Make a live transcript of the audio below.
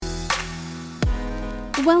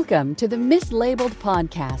Welcome to the MissLabeled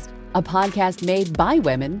Podcast, a podcast made by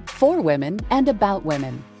women, for women, and about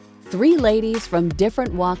women. Three ladies from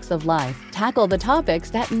different walks of life tackle the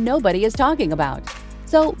topics that nobody is talking about.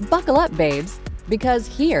 So buckle up, babes, because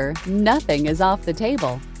here, nothing is off the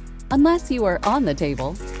table, unless you are on the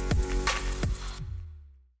table.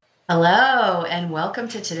 Hello, and welcome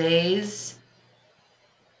to today's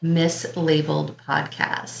MissLabeled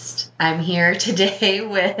Podcast. I'm here today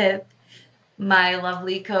with my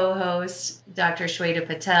lovely co-host, Dr. Shweta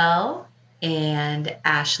Patel and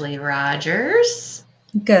Ashley Rogers.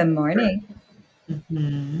 Good morning. Good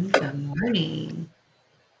morning.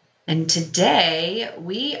 And today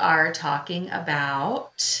we are talking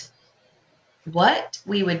about what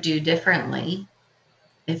we would do differently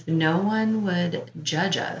if no one would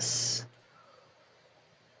judge us.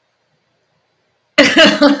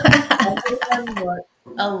 Everyone looked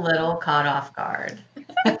a little caught off guard.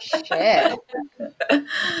 Shit.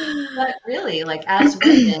 But really, like as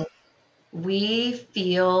women, we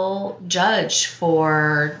feel judged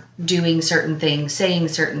for doing certain things, saying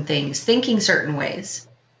certain things, thinking certain ways.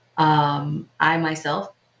 I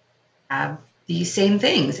myself have these same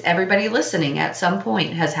things. Everybody listening at some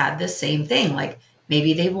point has had this same thing. Like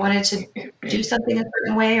maybe they wanted to do something a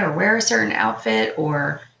certain way or wear a certain outfit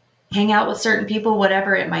or hang out with certain people,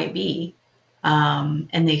 whatever it might be. And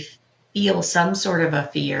they feel some sort of a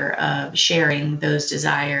fear of sharing those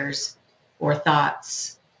desires or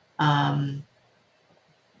thoughts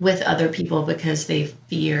with other people because they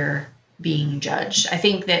fear being judged. I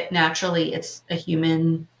think that naturally it's a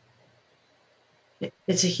human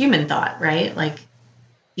thought, right? Like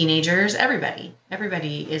teenagers, everybody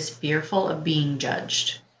is fearful of being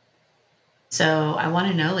judged. So I want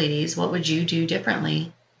to know, ladies, what would you do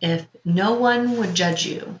differently if no one would judge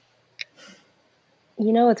you?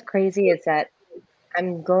 You know what's crazy is that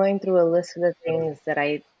I'm going through a list of the things that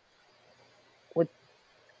I would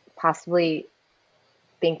possibly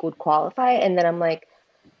think would qualify. And then I'm like,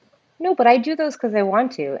 no, but I do those because I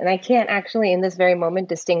want to. And I can't actually in this very moment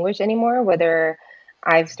distinguish anymore whether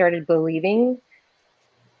I've started believing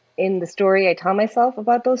in the story I tell myself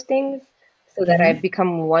about those things so that I've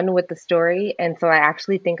become one with the story. And so I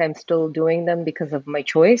actually think I'm still doing them because of my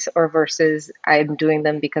choice or versus I'm doing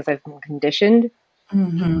them because I've been conditioned.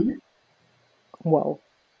 Mm-hmm. Whoa.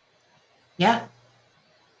 Yeah.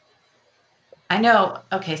 I know.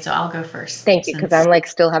 Okay, so I'll go first. Thank you, because I'm like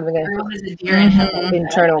still having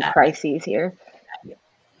internal crises here.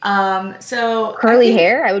 So curly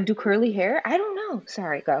hair? I would do curly hair? I don't know.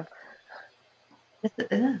 Sorry, go.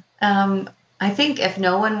 I think if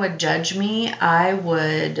no one would judge me, I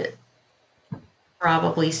would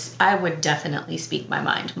definitely speak my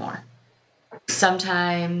mind more.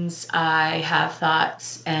 Sometimes I have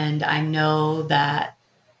thoughts and I know that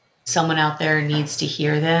someone out there needs to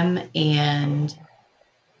hear them, and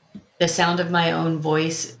the sound of my own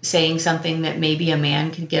voice saying something that maybe a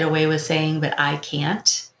man could get away with saying, but I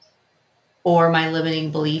can't, or my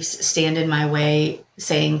limiting beliefs stand in my way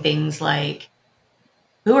saying things like,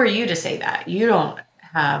 who are you to say that? You don't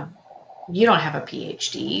have a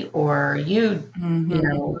PhD, or you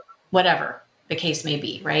know, whatever the case may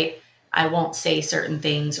be, right? I won't say certain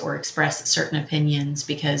things or express certain opinions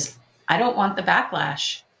because I don't want the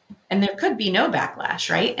backlash. And there could be no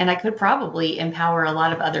backlash, right? And I could probably empower a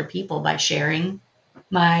lot of other people by sharing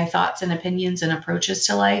my thoughts and opinions and approaches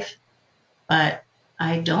to life. But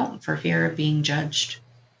I don't for fear of being judged.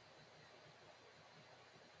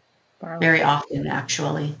 Wow. Very often,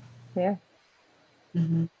 actually. Yeah.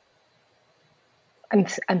 Mm-hmm.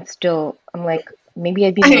 I'm like, maybe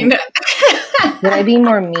I'd be more, would I be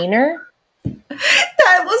more meaner?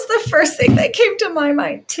 That was the first thing that came to my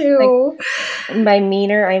mind too. Like, by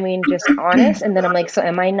meaner, I mean just honest. And then I'm like, so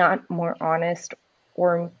am I not more honest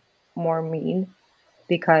or more mean?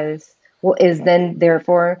 Because, well, is then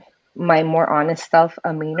therefore my more honest self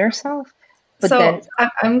a meaner self? But so then,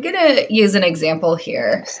 I'm going to use an example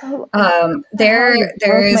here. So, there's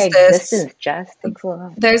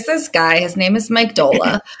this guy, his name is Mike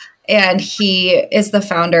Dola, and he is the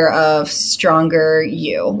founder of Stronger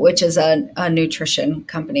You, which is a nutrition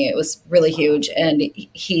company. It was really huge, and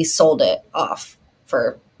he sold it off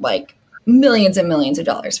for like millions and millions of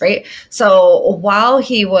dollars, right? So while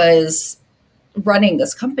he was running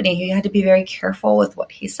this company, he had to be very careful with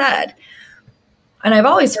what he said. And I've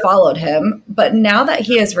always followed him, but now that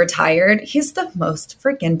he is retired, he's the most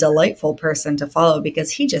freaking delightful person to follow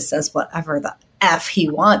because he just says whatever the F he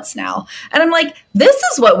wants now. And I'm like, this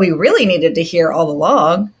is what we really needed to hear all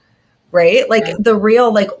along, right? Like the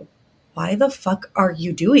real, like, why the fuck are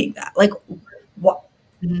you doing that? Like, what?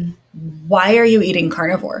 Why are you eating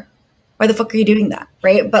carnivore? why the fuck are you doing that?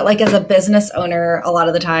 Right. But like as a business owner, a lot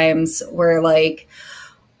of the times we're like,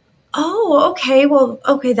 oh, okay. Well,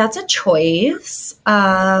 okay. That's a choice.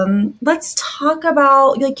 Let's talk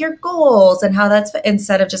about like your goals and how that's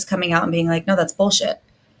instead of just coming out and being like, no, that's bullshit.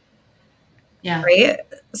 Yeah. Right.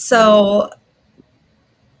 So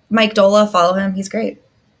Mike Dola, follow him. He's great.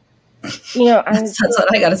 That's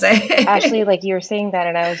what I got to say. Actually, like you were saying that,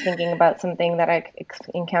 and I was thinking about something that I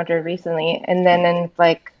encountered recently. And it's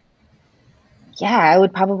like, yeah, I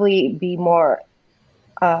would probably be more,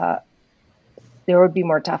 there would be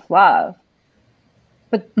more tough love.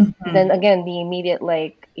 But then again, the immediate,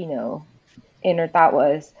 like, inner thought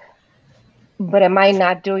was, but am I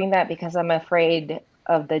not doing that because I'm afraid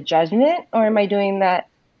of the judgment? Or am I doing that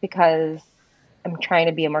because I'm trying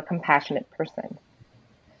to be a more compassionate person?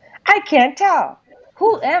 I can't tell.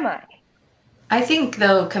 Who am I? I think,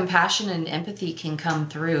 though, compassion and empathy can come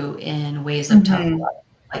through in ways of tough love,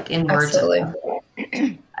 like in words.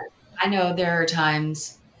 Absolutely. I know there are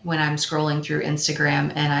times when I'm scrolling through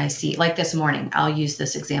Instagram and I see, like this morning, I'll use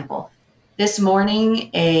this example. This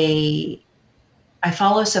morning, I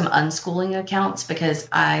follow some unschooling accounts because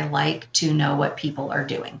I like to know what people are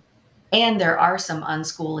doing. And there are some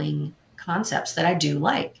unschooling concepts that I do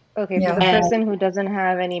like. Okay, for the person who doesn't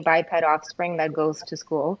have any biped offspring that goes to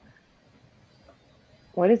school,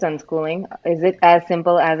 what is unschooling? Is it as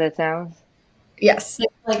simple as it sounds? Yes.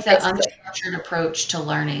 It's like the unstructured approach to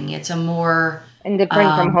learning. It's a more... And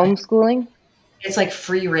different from homeschooling? It's like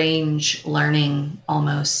free range learning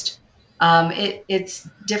almost. It's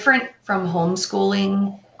different from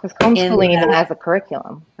homeschooling. Because homeschooling even has a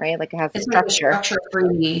curriculum, right? Like it has a structure.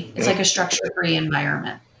 It's like a structure-free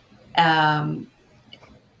environment.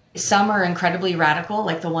 Some are incredibly radical,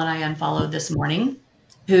 like the one I unfollowed this morning,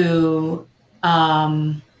 who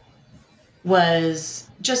was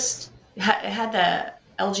just had the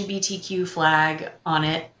LGBTQ flag on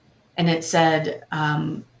it, and it said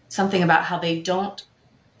something about how they don't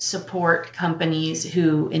support companies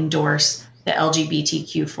who endorse the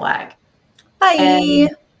LGBTQ flag. Bye. And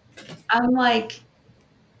I'm like,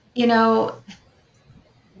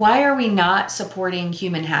 why are we not supporting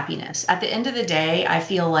human happiness? At the end of the day, I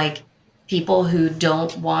feel like people who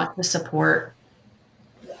don't want to support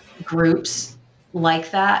groups like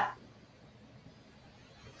that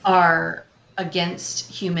are against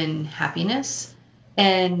human happiness.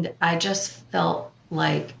 And I just felt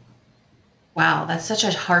like, wow, that's such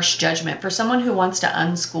a harsh judgment. For someone who wants to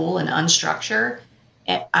unschool and unstructure,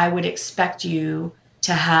 I would expect you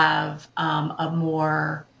to have a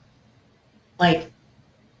more like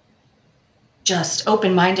just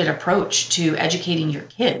open-minded approach to educating your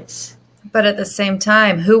kids. But at the same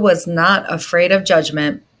time, who was not afraid of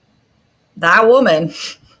judgment? That woman.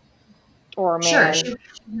 Or man. Sure, she's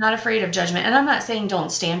not afraid of judgment. And I'm not saying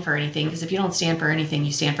don't stand for anything, because if you don't stand for anything,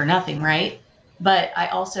 you stand for nothing, right? But I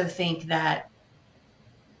also think that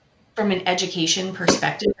from an education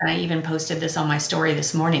perspective, and I even posted this on my story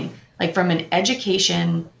this morning, like from an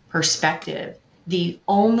education perspective, the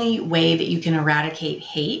only way that you can eradicate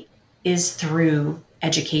hate is through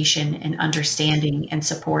education and understanding and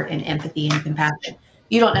support and empathy and compassion.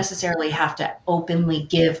 You don't necessarily have to openly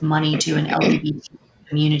give money to an LGBT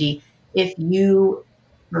community if you,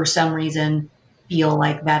 for some reason, feel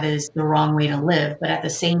like that is the wrong way to live. But at the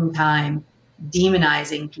same time,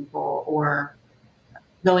 demonizing people or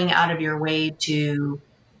going out of your way to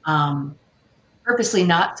purposely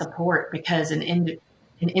not support because an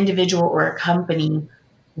individual or a company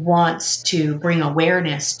wants to bring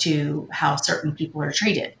awareness to how certain people are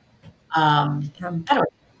treated.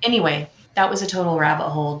 Anyway, that was a total rabbit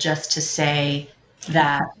hole just to say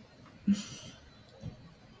that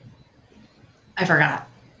I forgot.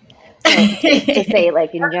 To say,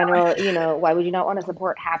 like, in general, why would you not want to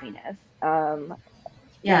support happiness?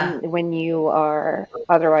 When you are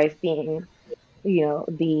otherwise being,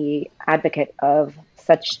 the advocate of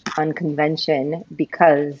such unconvention,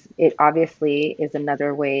 because it obviously is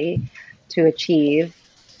another way to achieve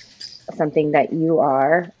something that you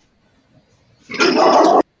are.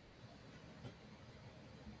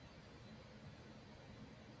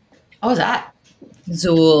 What was that?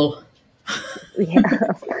 Zool. Yeah,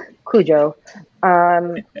 Cujo.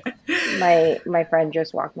 My friend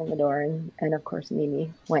just walked in the door, and of course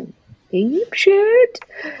Mimi went ape shit.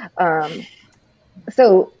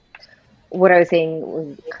 So what I was saying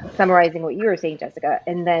was summarizing what you were saying, Jessica,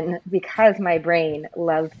 and then because my brain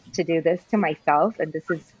loves to do this to myself, and this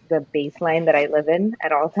is the baseline that I live in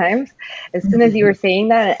at all times, as soon as you were saying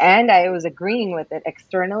that, and I was agreeing with it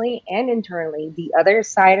externally and internally, the other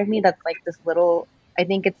side of me that's like this little, I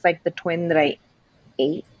think it's like the twin that I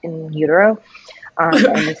 8 in utero,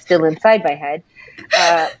 and is still inside my head.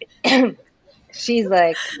 She's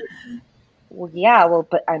like, well, yeah, well,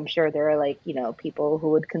 but I'm sure there are like, people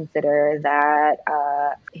who would consider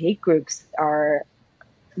that hate groups are,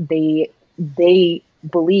 they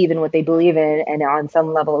believe in what they believe in, and on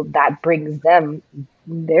some level that brings them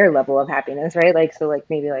their level of happiness, right? Like, so like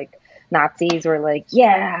maybe like Nazis were like,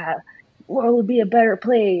 yeah, world would be a better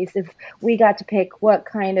place if we got to pick what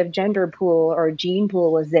kind of gender pool or gene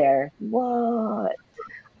pool was there. What?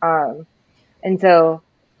 And so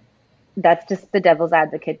that's just the devil's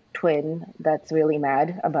advocate twin that's really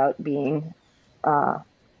mad about being not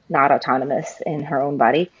autonomous in her own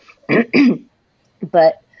body.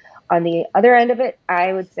 But on the other end of it,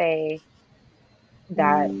 I would say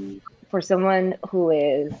that for someone who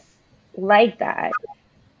is like that,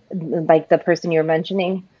 like the person you're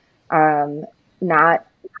mentioning, not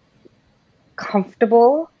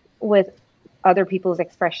comfortable with other people's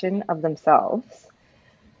expression of themselves,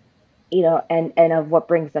 and of what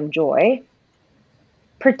brings them joy,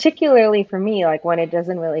 particularly for me, like when it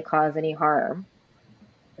doesn't really cause any harm,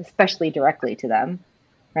 especially directly to them,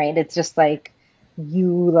 right? It's just like,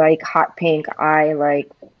 you like hot pink, I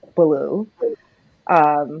like blue.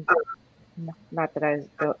 Not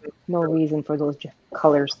that no reason for those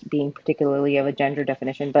colors being particularly of a gender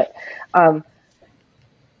definition, but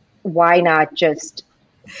why not just,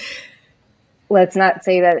 let's not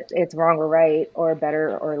say that it's wrong or right or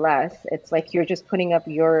better or less. It's like you're just putting up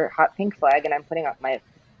your hot pink flag and I'm putting up my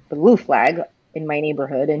blue flag in my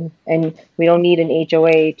neighborhood, and we don't need an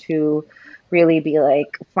HOA to really be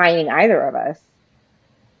like fining either of us.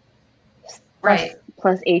 Right.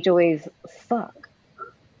 Plus HOAs suck.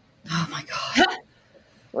 Oh my God.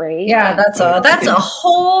 Right? Yeah, that's a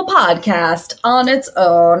whole podcast on its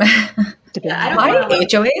own. Yeah, I don't My want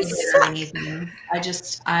to HOAs or anything.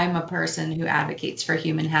 I'm a person who advocates for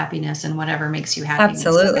human happiness and whatever makes you happy.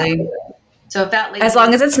 Absolutely. So if that as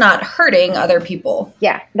long as it's not hurting other people.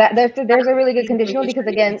 Yeah, there's a really good conditional, because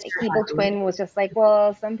again, Evil Twin was just like,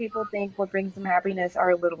 well, some people think what brings them happiness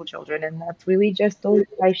are little children, and that's really just those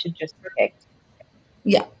I should just pick.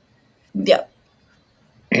 Yeah. Yep.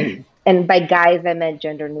 And by guys, I meant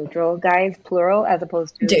gender neutral guys, plural, as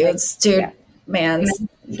opposed to dudes, like, yeah. Mans,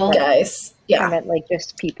 guys. Yeah. I meant like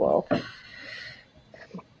just people.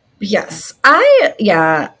 Yes.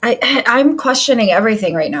 I'm questioning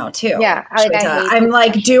everything right now too. Yeah. I'm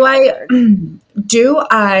like, do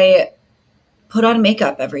I put on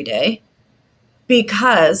makeup every day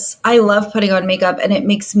because I love putting on makeup and it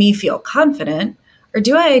makes me feel confident? Or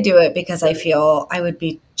do I do it because I feel I would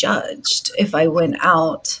be judged if I went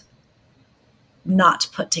out not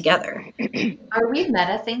put together? Are we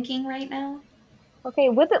meta thinking right now? Okay,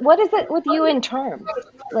 what is it with you in terms?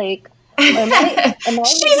 Like, am I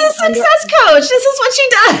she's a success coach. This is what she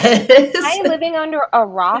does. Am I living under a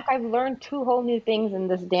rock? I've learned 2 whole new things in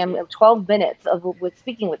this damn 12 minutes with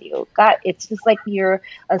speaking with you. God, it's just like you're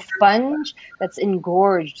a sponge that's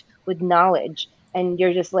engorged with knowledge, and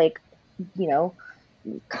you're just like,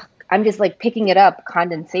 I'm just like picking it up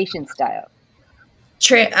condensation style.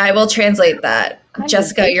 I will translate that.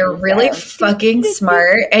 Jessica, you're really fucking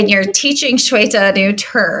smart, and you're teaching Shweta new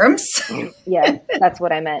terms. Yeah, that's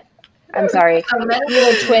what I meant. I'm sorry.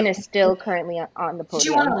 Evil Twin is still currently on the podium. Did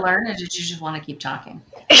you want to learn, or did you just want to keep talking?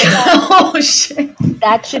 Oh, shit.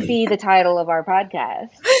 That should be the title of our podcast.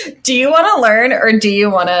 Do you want to learn, or do you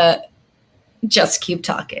want to just keep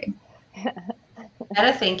talking?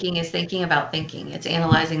 Meta thinking is thinking about thinking. It's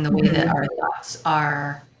analyzing the way that our thoughts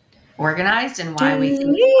are organized and why we think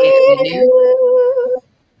the way that we do.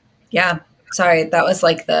 Yeah. Sorry. That was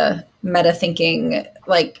like the meta thinking,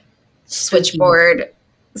 like switchboard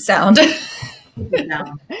sound.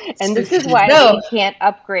 No. And this is why we can't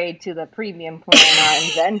upgrade to the premium plan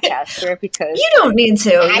on Zencaster, because you don't need to.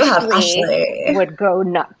 You have Ashley. Would go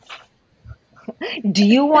nuts. Do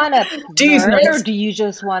you want to learn, or do you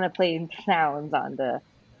just want to play sounds on the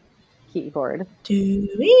keyboard?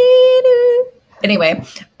 Anyway,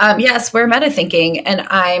 yes, we're meta thinking, and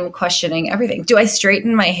I'm questioning everything. Do I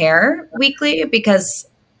straighten my hair weekly because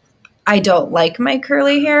I don't like my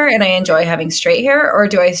curly hair and I enjoy having straight hair? Or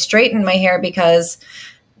do I straighten my hair because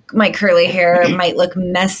my curly hair might look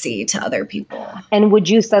messy to other people? And would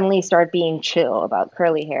you suddenly start being chill about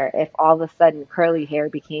curly hair if all of a sudden curly hair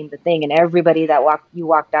became the thing, and everybody that you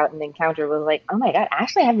walked out and encountered was like, oh my God,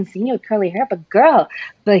 Ashley, I haven't seen you with curly hair, but girl,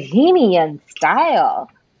 bohemian style.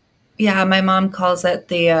 Yeah, my mom calls it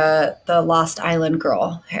the Lost Island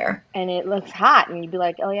girl hair. And it looks hot, and you'd be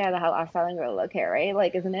like, oh yeah, the Lost Island girl look hair, right?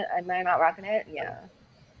 Like, isn't it? Am I not rocking it? Yeah.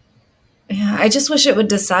 Yeah, I just wish it would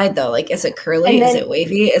decide though. Like, is it curly? Is it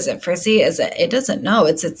wavy? Is it frizzy? It doesn't know.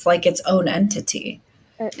 It's like its own entity.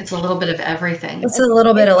 It's a little bit of everything. It's a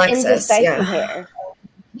little bit Alexis. Indecisive hair.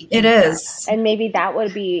 It is. And maybe that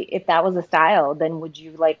would be, if that was a style, then would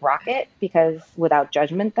you like rock it because without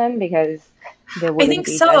judgment then? Because there wouldn't I think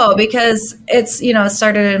be so, judgment. because it's, it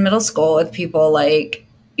started in middle school with people like,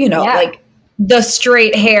 like the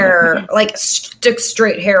straight hair, like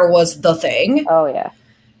straight hair was the thing. Oh yeah.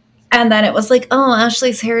 And then it was like, oh,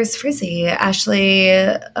 Ashley's hair is frizzy. Ashley,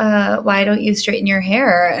 why don't you straighten your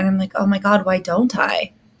hair? And I'm like, oh my God, why don't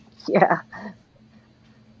I? Yeah.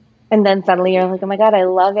 And then suddenly you're like, oh my God, I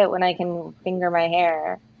love it when I can finger my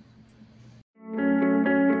hair.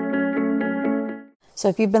 So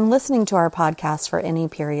if you've been listening to our podcast for any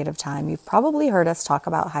period of time, you've probably heard us talk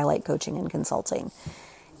about Highlight Coaching and Consulting.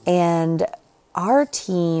 And our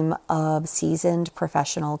team of seasoned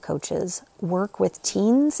professional coaches work with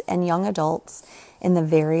teens and young adults in the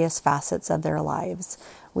various facets of their lives.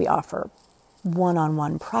 We offer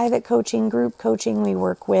one-on-one private coaching, group coaching. We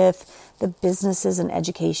work with the businesses and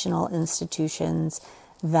educational institutions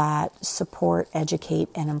that support, educate,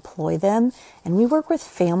 and employ them. And we work with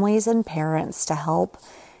families and parents to help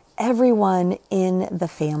everyone in the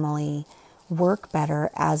family work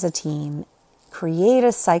better as a team, create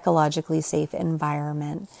a psychologically safe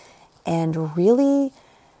environment, and really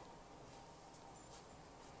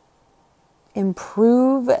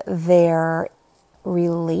improve their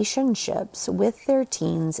relationships with their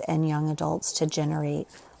teens and young adults to generate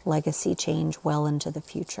legacy change well into the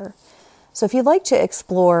future. So if you'd like to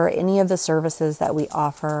explore any of the services that we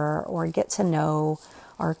offer or get to know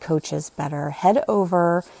our coaches better, head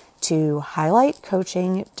over to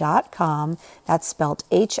highlightcoaching.com. That's spelled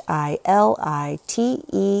HILITE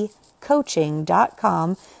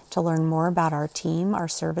coaching.com to learn more about our team, our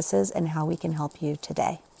services, and how we can help you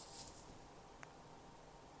today.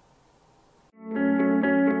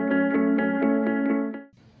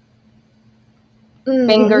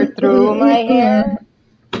 Finger through my hair.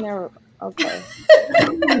 No, okay.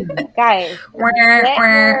 Guys, get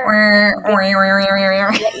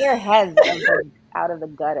your heads out of the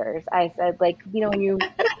gutters. I said, like, when you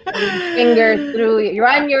fingers through, you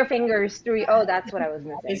run your fingers through. Oh, that's what I was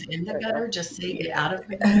missing. Is in the gutter? Just say get out of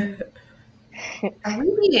the gutter. Are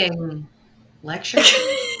we being lectured?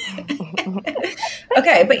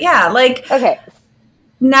 Okay, but yeah, like, okay.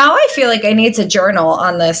 Now I feel like I need to journal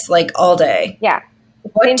on this like all day. Yeah.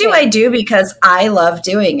 What do I do because I love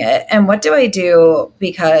doing it? And what do I do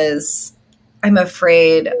because I'm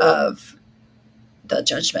afraid of the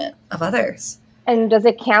judgment of others? And does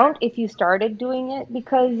it count if you started doing it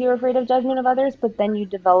because you're afraid of judgment of others, but then you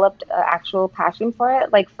developed an actual passion for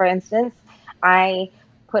it? Like, for instance, I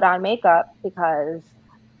put on makeup because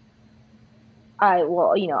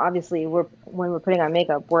obviously when we're putting on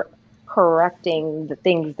makeup, we're correcting the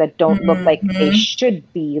things that don't look like they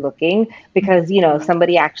should be looking, because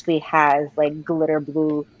somebody actually has like glitter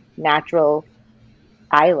blue natural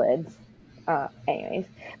eyelids, anyways,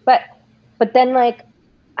 but then like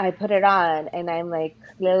I put it on and I'm like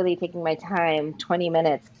slowly taking my time, 20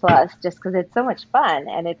 minutes plus, just because it's so much fun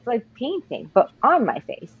and it's like painting but on my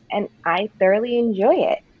face and I thoroughly enjoy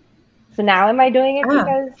it. So now am I doing it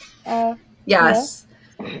because yes,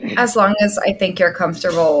 as long as I think you're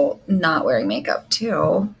comfortable not wearing makeup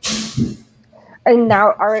too. And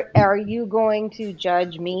now are you going to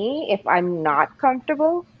judge me if I'm not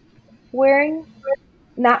comfortable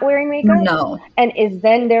not wearing makeup? No. And is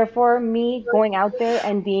then therefore me going out there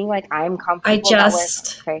and being like, I'm comfortable? I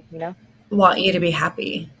just want you to be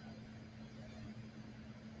happy.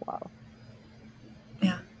 Wow.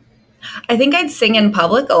 Yeah. I think I'd sing in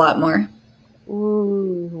public a lot more.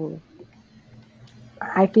 Ooh.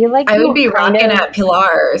 I feel like I would be rocking at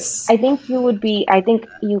Pilar's. I think you would be. I think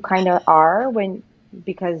you kind of are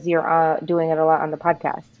because you're doing it a lot on the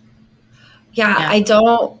podcast. Yeah, I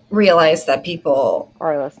don't realize that people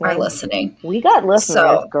are listening. We got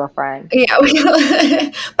listeners, girlfriend. Yeah,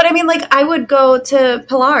 but I mean, like, I would go to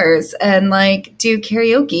Pilar's and like do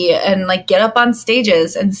karaoke and like get up on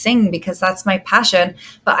stages and sing because that's my passion.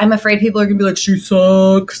 But I'm afraid people are gonna be like, she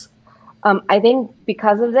sucks. I think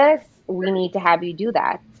because of this, we need to have you do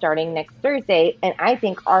that starting next Thursday. And I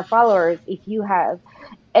think our followers, if you have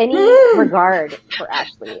any regard for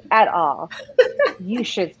Ashley at all, you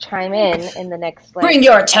should chime in the next. Bring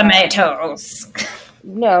your tomatoes.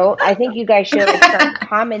 No, I think you guys should start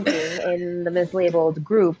commenting in the MissLabeled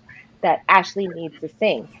group that Ashley needs to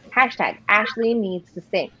sing. # Ashley needs to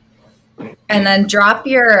sing. And then drop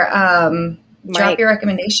your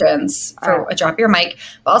recommendations for drop your mic,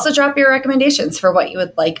 but also drop your recommendations for what you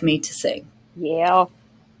would like me to sing. Yeah.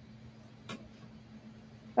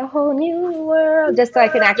 a whole new world, just so I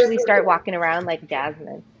can actually start walking around like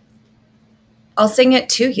Jasmine. I'll sing it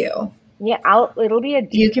to you. Yeah, it'll be a duo.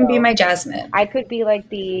 You can be my Jasmine. I could be like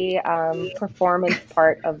the performance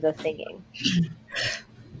part of the singing.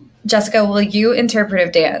 Jessica, will you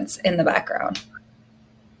interpretive dance in the background?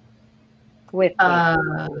 With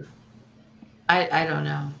I don't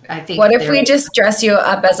know. I think. What if we just dress you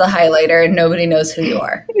up as a highlighter and nobody knows who you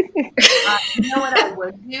are? You know what I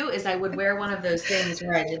would do is I would wear one of those things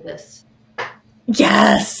where I did this.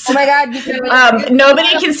 Yes. Oh my God! You can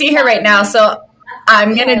nobody can see her right now, so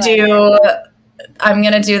I'm gonna do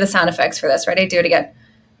the sound effects for this. Ready? Do it again.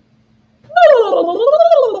 What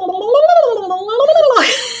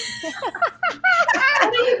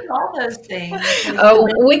do you call those things? Oh,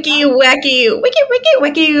 wiki, wavy,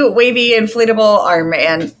 inflatable arm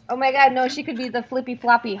man. Oh my God! No, she could be the flippy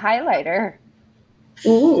floppy highlighter.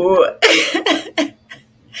 Ooh.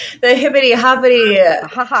 The hippity hoppity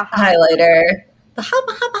highlighter. The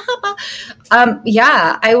hoppa hoppa hoppa.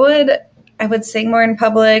 Yeah, I would sing more in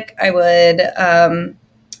public. I would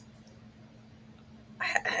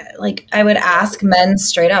I would ask men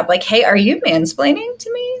straight up, like, hey, are you mansplaining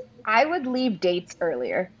to me? I would leave dates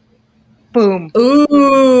earlier. Boom. Ooh.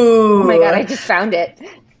 Oh my God, I just found it.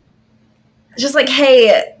 Just like,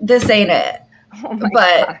 hey, this ain't it. Oh my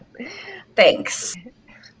but God. Thanks.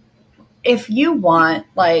 If you want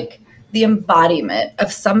like the embodiment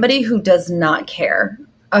of somebody who does not care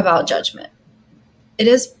about judgment, it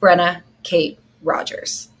is Brenna Kate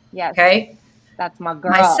Rogers. Yes. Okay? That's my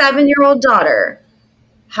girl. My 7-year-old daughter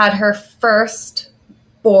had her first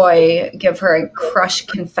boy give her a crush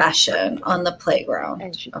confession on the playground.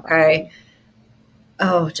 And she okay.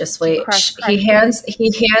 Oh, just wait. Crush. He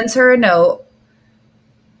hands her a note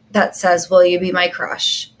that says, "Will you be my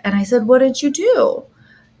crush?" And I said, "What did you do?"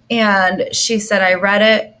 And she said, "I read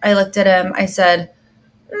it. I looked at him. I said,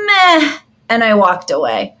 meh," and I walked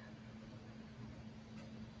away.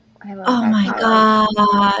 Oh my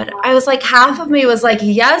God. I was like, half of me was like,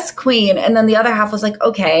 yes, queen. And then the other half was like,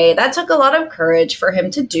 okay, that took a lot of courage for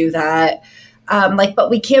him to do that.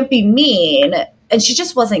 But we can't be mean. And she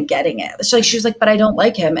just wasn't getting it. She was like, but I don't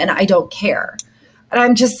like him and I don't care. And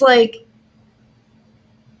I'm just like,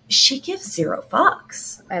 she gives 0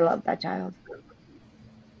 fucks. I love that child.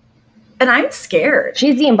 And I'm scared.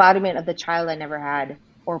 She's the embodiment of the child I never had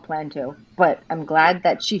or plan to. But I'm glad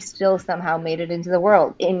that she still somehow made it into the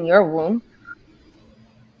world in your womb.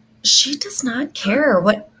 She does not care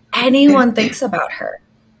what anyone thinks about her.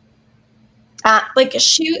 Like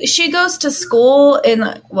she goes to school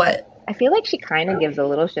in what? I feel like she kind of gives a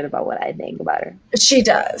little shit about what I think about her. She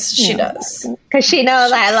does. She does. Because she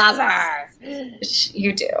knows I love her.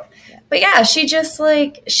 You do. But yeah, she just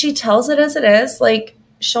like, she tells it as it is. Like,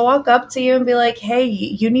 she'll walk up to you and be like, hey,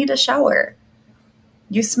 you need a shower.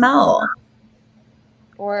 You smell.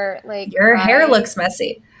 Or like, your hair looks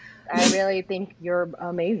messy. I really think you're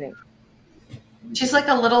amazing. She's like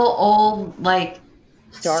a little old, like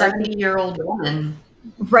 70-year-old woman.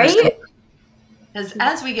 Right? Because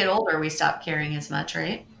as we get older, we stop caring as much,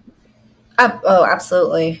 right? Oh,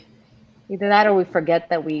 absolutely. Either that or we forget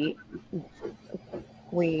that we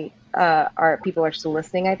are people are still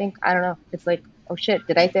listening, I think. I don't know. It's like, oh shit,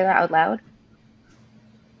 did I say that out loud?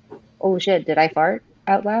 Oh shit, did I fart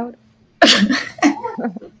out loud?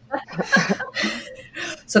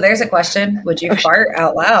 So there's a question. Would you fart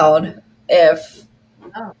out loud if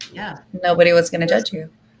nobody was going to judge you?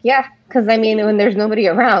 Yeah, because I mean, when there's nobody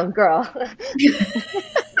around, girl.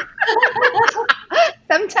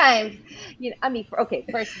 Sometimes, okay,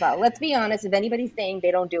 first of all, let's be honest. If anybody's saying they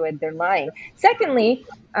don't do it, they're lying. Secondly,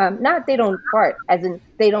 not they don't fart, as in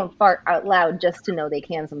they don't fart out loud just to know they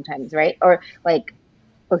can sometimes, right? Or like,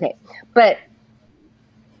 okay, but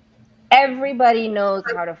everybody knows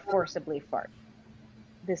how to forcibly fart.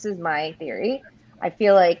 This is my theory. I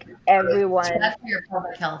feel like everyone... It's bad for your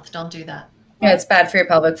pelvic health. Don't do that. Yeah, it's bad for your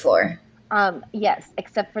pelvic floor. Yes,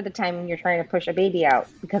 except for the time when you're trying to push a baby out,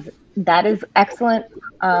 because that is excellent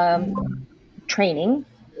training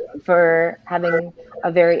for having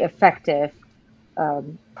a very effective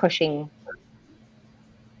pushing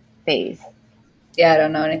phase. Yeah, I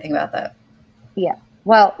don't know anything about that. Yeah.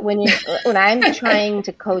 Well, when I'm trying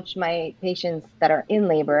to coach my patients that are in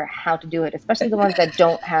labor how to do it, especially the ones that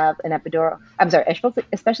don't have an epidural. I'm sorry,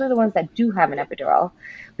 especially the ones that do have an epidural,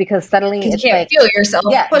 because suddenly it's you can't feel yourself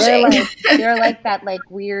pushing. They're like that like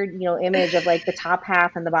weird, image of like the top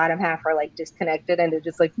half and the bottom half are like disconnected, and they're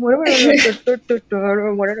just like my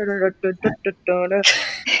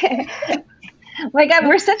God,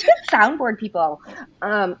 we're such good soundboard people.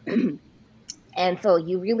 And so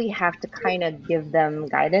you really have to kind of give them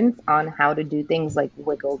guidance on how to do things like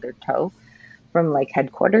wiggle their toe from like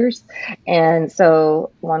headquarters. And so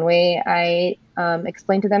one way I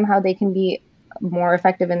explain to them how they can be more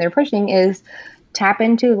effective in their pushing is tap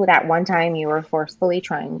into that one time you were forcefully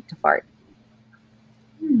trying to fart.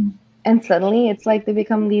 And suddenly it's like they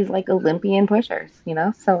become these like Olympian pushers, you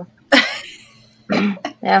know? So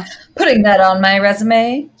yeah. Putting that on my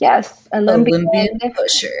resume. Yes. Olympian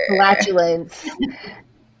pusher. Flatulence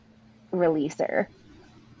releaser.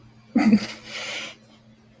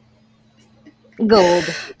 Gold.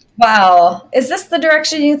 Wow. Is this the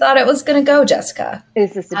direction you thought it was going to go, Jessica?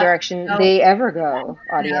 Is this the direction they ever go,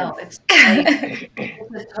 audience? No, it's like,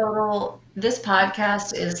 it's a total. This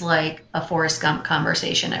podcast is like a Forrest Gump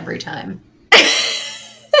conversation every time. I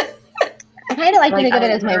kind of like to think of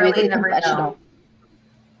it as my weekly confessional.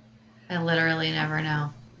 I literally never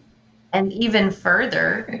know. And even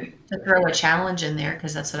further, to throw a challenge in there,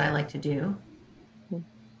 because that's what I like to do.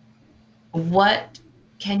 What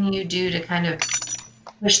can you do to kind of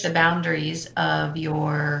push the boundaries of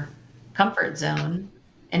your comfort zone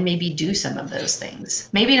and maybe do some of those things?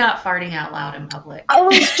 Maybe not farting out loud in public. I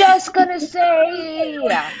was just going to say.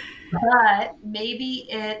 But maybe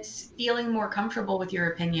it's feeling more comfortable with your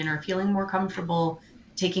opinion, or feeling more comfortable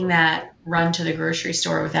taking that run to the grocery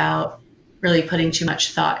store without really putting too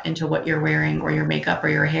much thought into what you're wearing or your makeup or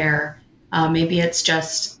your hair. Maybe it's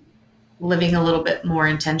just living a little bit more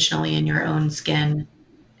intentionally in your own skin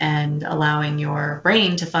and allowing your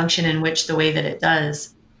brain to function in the way that it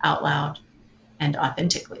does, out loud and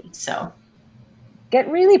authentically. So get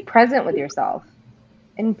really present with yourself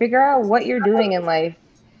and figure out what you're doing in life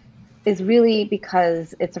is really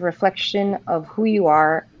because it's a reflection of who you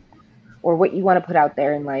are or what you want to put out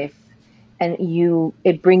there in life. And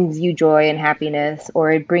it brings you joy and happiness, or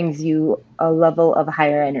it brings you a level of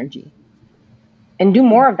higher energy. And do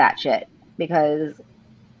more of that shit, because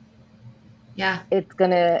it's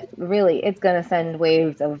gonna send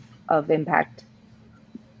waves of impact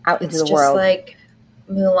out into the world. It's just like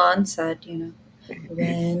Mulan said,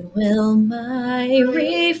 when will my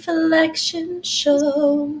reflection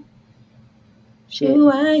show who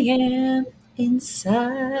I am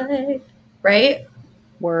inside? Right?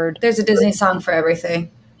 Word. There's a Disney song for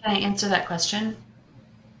everything. Can I answer that question?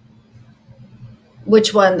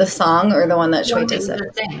 Which one, the song or the one that Shweta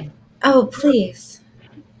said? Oh, please.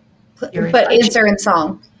 But answer in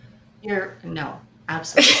song. No,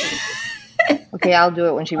 absolutely. Okay, I'll do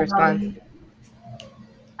it when she responds.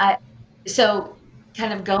 So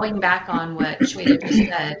kind of going back on what Shweta just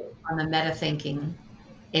said on the meta thinking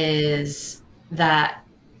is that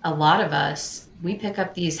a lot of us, we pick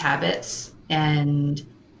up these habits and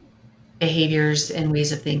behaviors and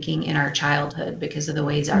ways of thinking in our childhood because of the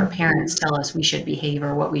ways our parents tell us we should behave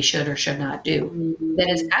or what we should or should not do. That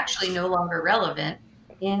is actually no longer relevant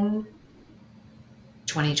in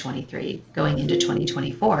 2023 going into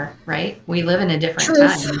 2024, right? We live in a different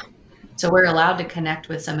time. So we're allowed to connect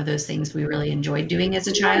with some of those things we really enjoyed doing as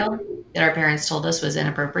a child that our parents told us was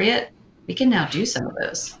inappropriate. We can now do some of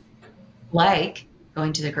those, like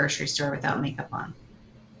going to the grocery store without makeup on.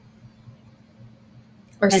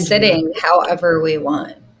 Or sitting however we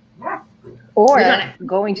want. Or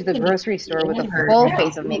going to the grocery store with a full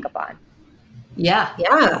face of makeup on. Yeah.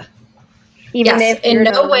 Yeah. Even if in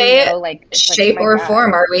no way, shape, or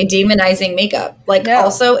form are we demonizing makeup.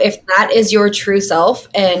 Also, if that is your true self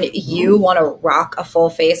and you want to rock a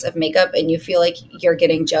full face of makeup and you feel like you're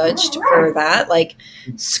getting judged for that,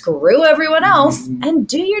 screw everyone else and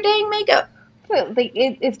do your dang makeup.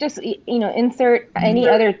 It's just, insert any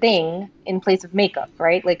other thing in place of makeup,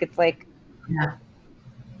 right? It's like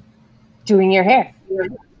doing your hair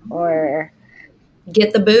or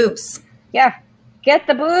get the boobs. Yeah, get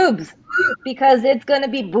the boobs because it's going to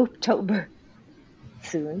be Boobtober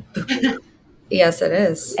soon. Yes, it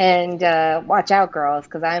is. And watch out, girls,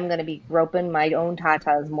 because I'm going to be groping my own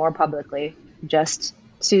tatas more publicly just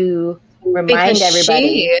to remind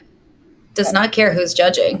everybody. She does not care who's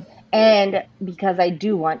judging. And because I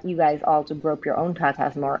do want you guys all to grope your own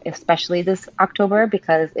tatas more, especially this October,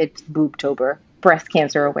 because it's Boobtober, breast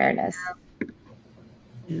cancer awareness.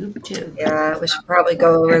 Yeah, we should probably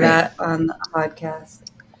go over that on the podcast.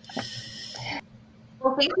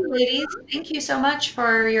 Well, thank you, ladies. Thank you so much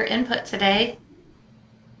for your input today.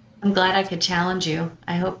 I'm glad I could challenge you.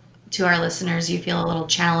 I hope to our listeners you feel a little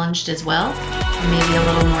challenged as well, and maybe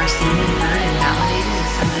a little more seen and heard and validated with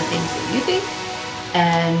some of the things that you think.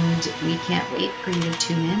 And we can't wait for you to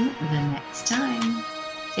tune in the next time.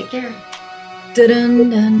 Take care. Dun,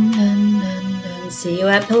 dun, dun, dun, dun. See you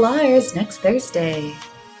at Pilar's next Thursday.